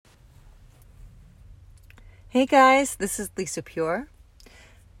Hey guys, this is Lisa Pure.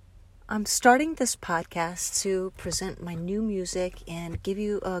 I'm starting this podcast to present my new music and give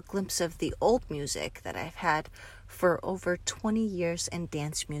you a glimpse of the old music that I've had for over 20 years in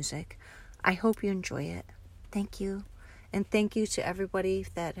dance music. I hope you enjoy it. Thank you. And thank you to everybody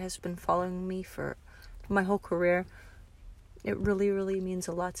that has been following me for my whole career. It really, really means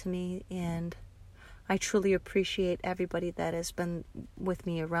a lot to me, and I truly appreciate everybody that has been with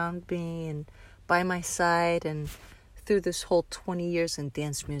me, around me, and by my side, and through this whole 20 years in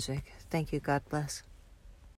dance music. Thank you. God bless.